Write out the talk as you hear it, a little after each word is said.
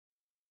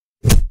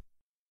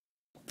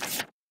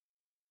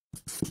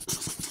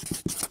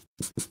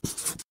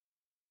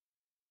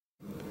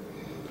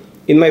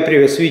In my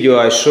previous video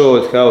I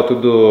showed how to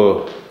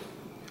do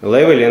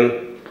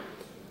leveling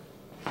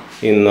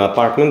in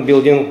apartment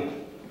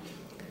building.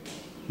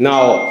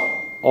 Now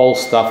all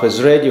stuff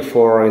is ready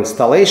for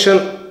installation.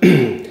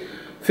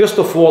 First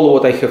of all,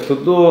 what I have to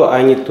do,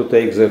 I need to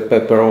take the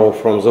paper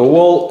off from the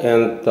wall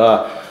and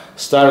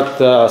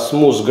start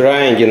smooth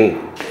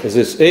grinding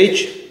this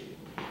edge,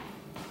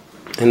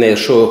 and I'll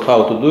show you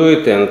how to do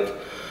it and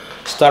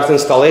start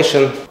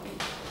installation.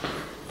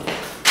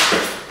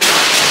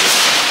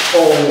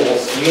 All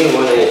was clean.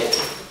 When I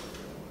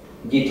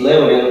did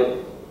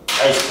leveling,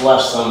 I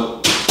splashed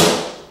some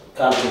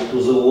concrete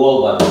to the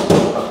wall, but it's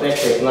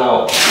protected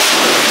now.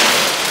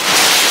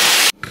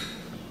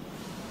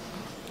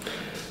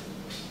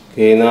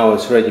 Okay, now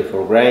it's ready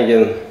for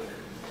grinding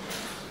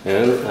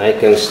and I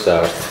can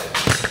start.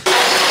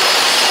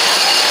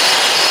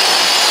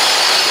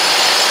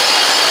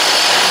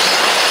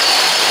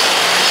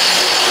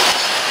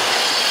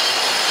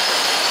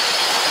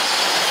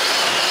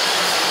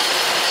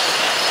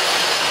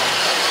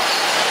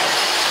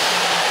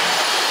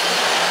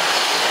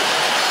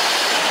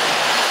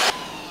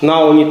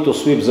 Now we need to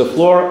sweep the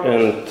floor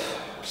and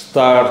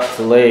start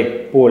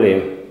lay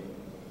poly.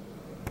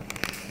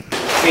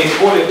 Okay,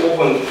 poly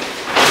open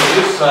to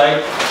this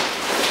side,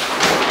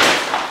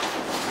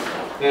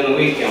 and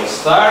we can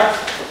start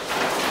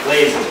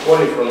lay the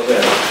poly from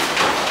there.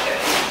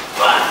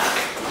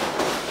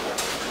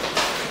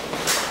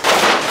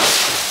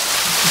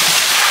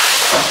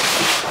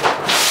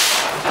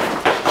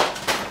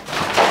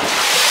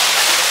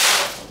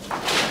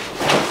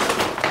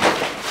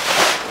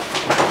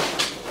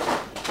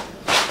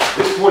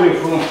 This poly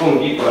from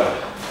deeper.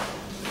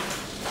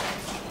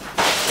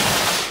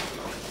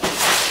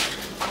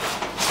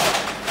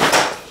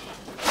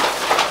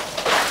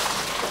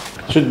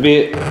 Should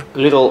be a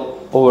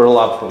little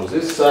overlap from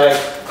this side.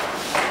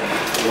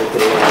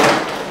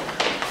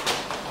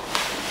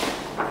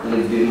 A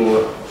little bit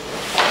more.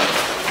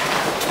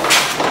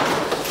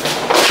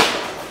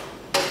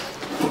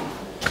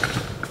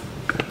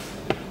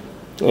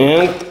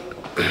 And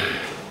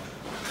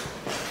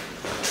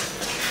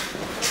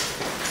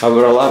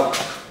overlap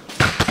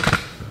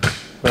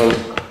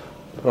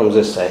from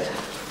this side.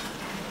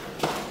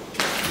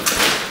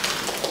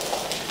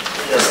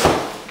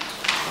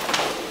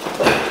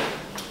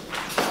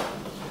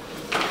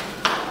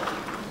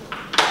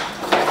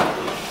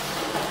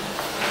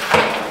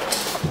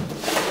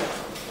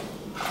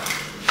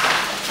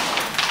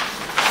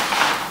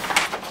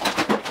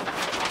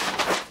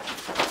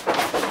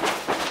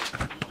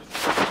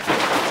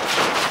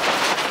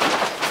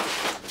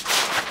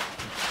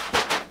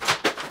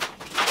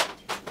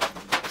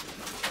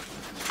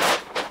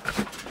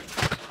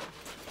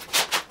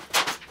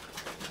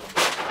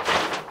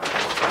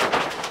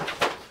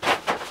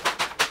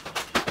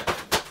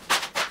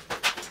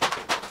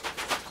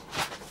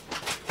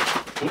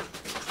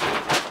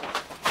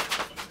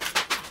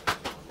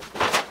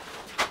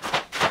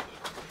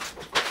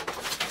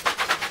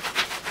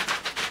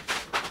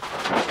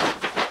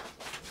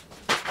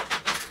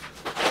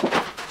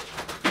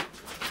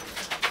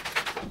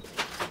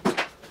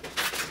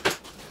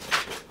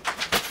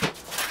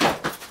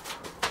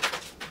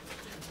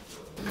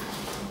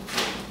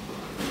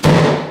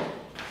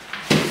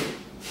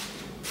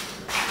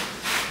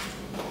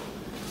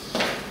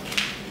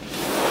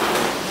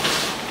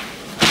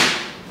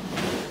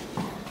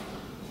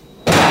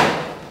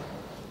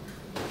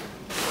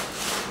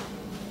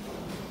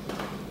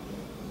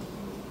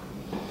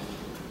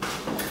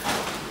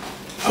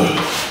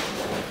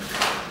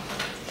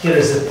 Here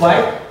is the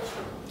pipe.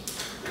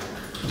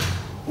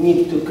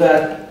 Need to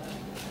cut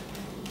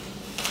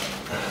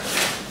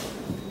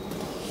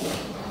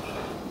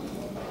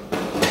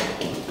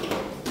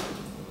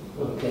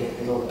okay,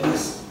 little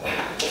piece.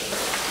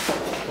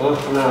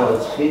 Oh, now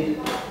it's fit.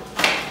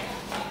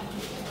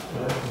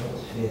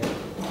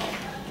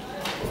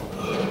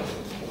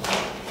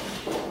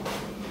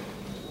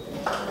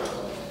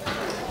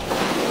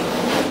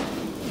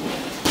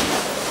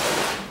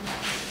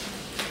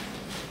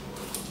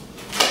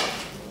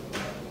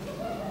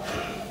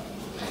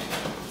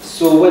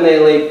 So when I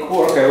lay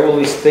cork, I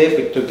always tape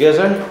it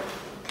together.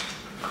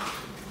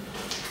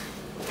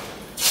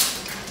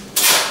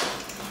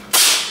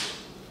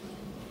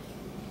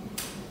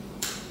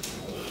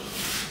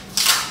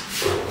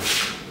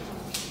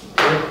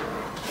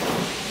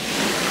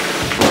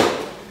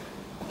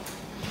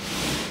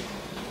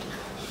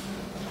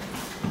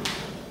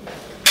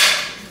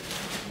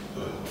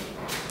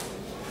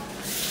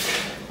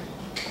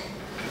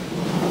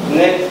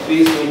 Next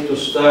piece need to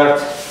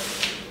start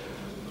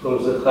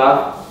from the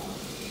half.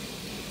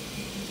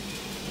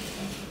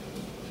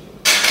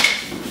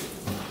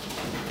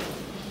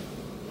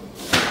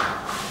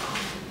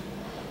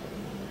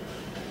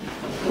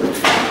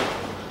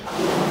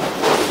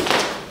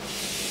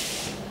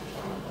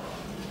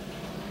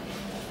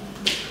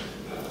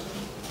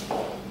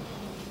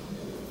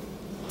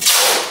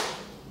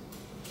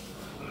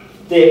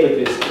 Tape it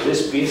with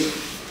this piece,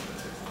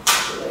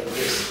 like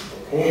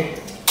Okay.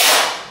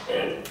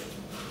 And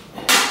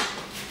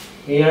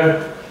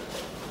here.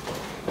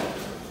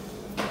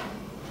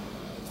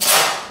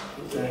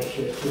 Right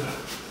here too.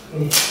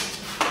 Okay.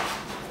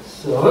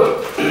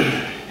 So.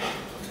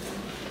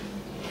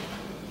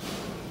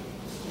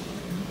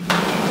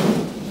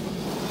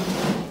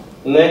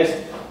 Next,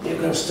 you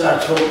can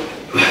start from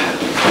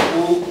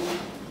wool.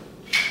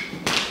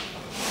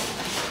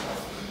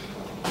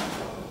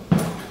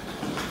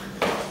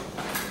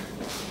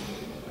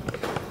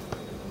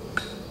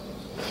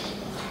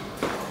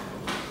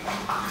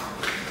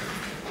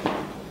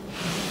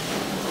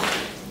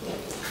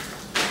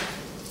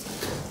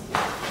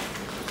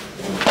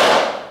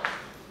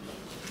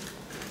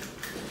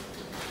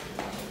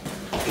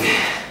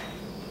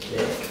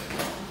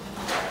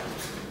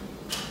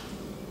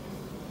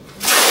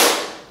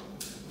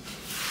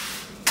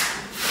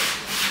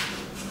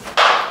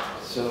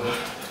 So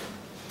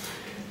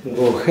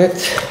go ahead.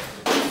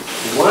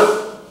 One.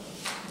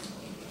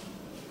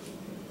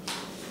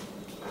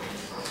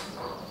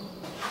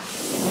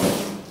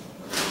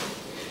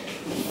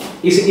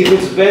 If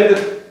it's bent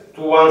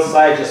to one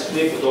side, just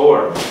flip it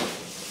over.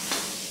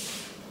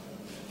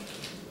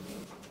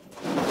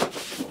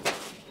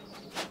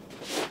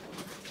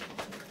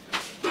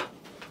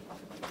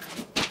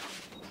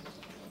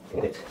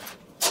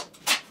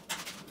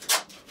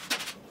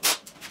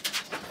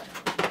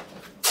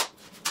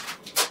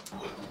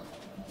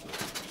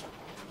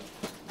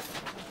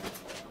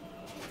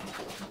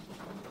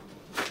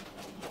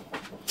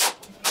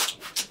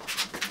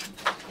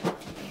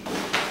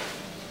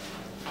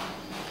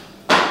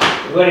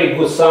 Very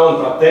good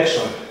sound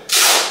protection.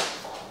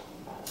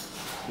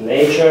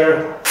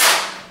 Nature.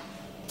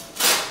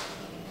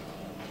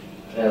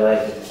 I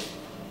like it.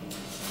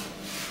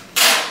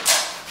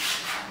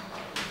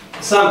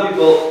 Some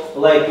people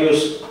like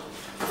use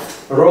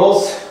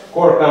rolls,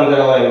 Cork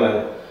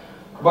Underlayment,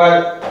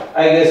 but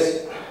I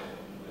guess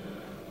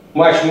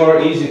much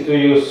more easy to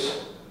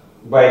use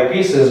by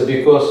pieces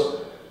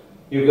because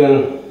you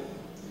can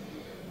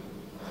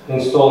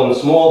install in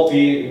small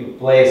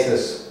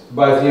places,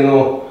 but you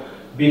know,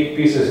 big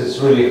pieces it's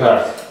really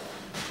hard.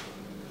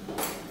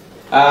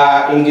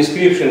 In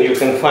description you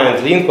can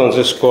find link on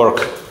this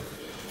cork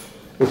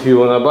if you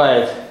wanna buy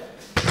it.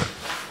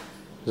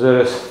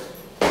 There's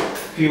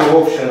few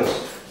options,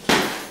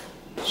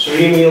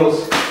 3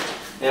 mils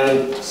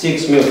and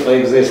 6 mils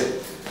like this.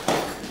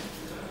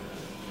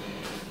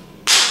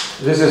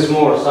 This is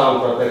more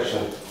sound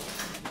protection.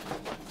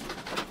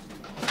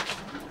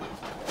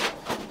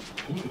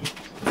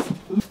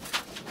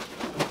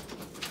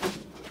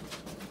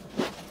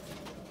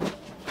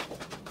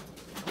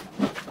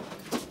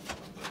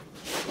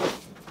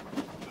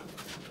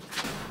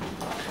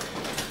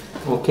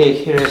 Okay,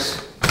 here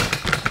is,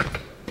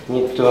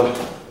 need to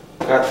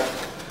cut,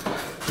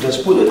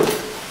 just put it,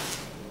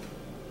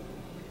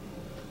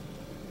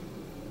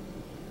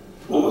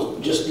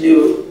 almost just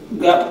leave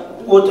gap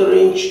 1/4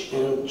 inch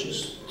and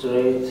just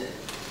straight.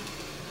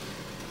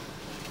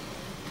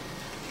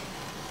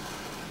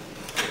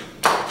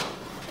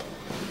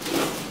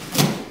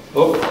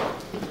 Oh,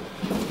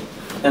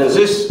 and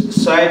this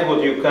side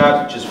what you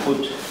cut, just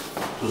put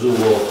to the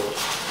wall,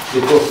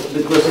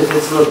 because if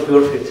it's not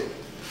perfect,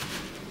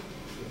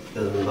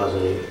 doesn't bother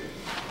you.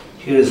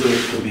 Here is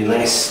going to be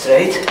nice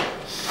straight.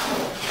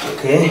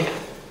 Okay.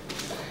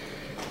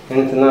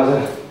 And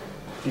another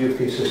few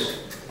pieces.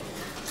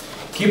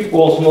 Keep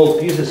all small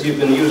pieces, you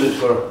can use it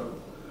for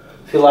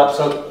fill up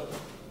some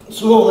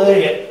small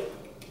area.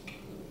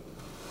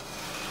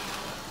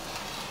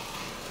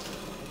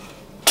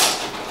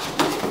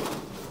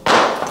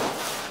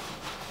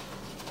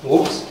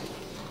 Oops.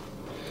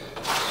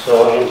 So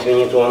and we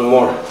need one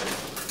more.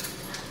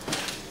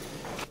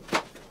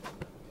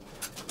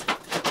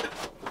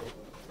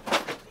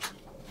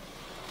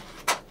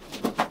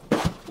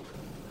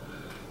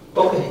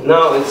 Okay,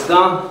 now it's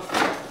done.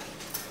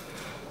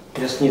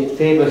 Just need to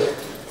tape it.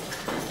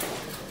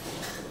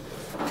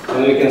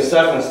 And we can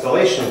start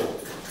installation.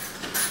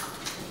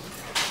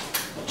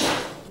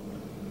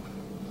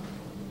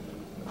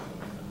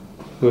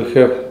 We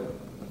have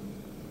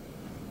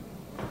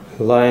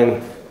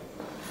line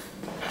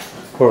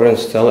for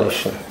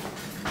installation.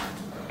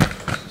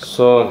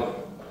 So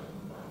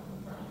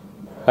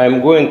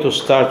I'm going to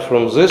start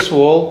from this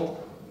wall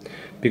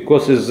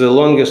because it's the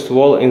longest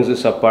wall in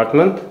this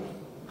apartment,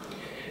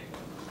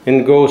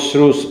 and go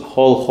through the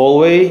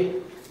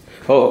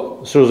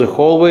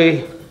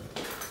hallway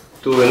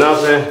to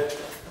another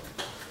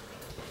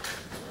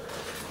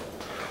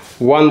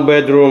 1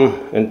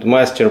 bedroom and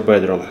master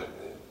bedroom.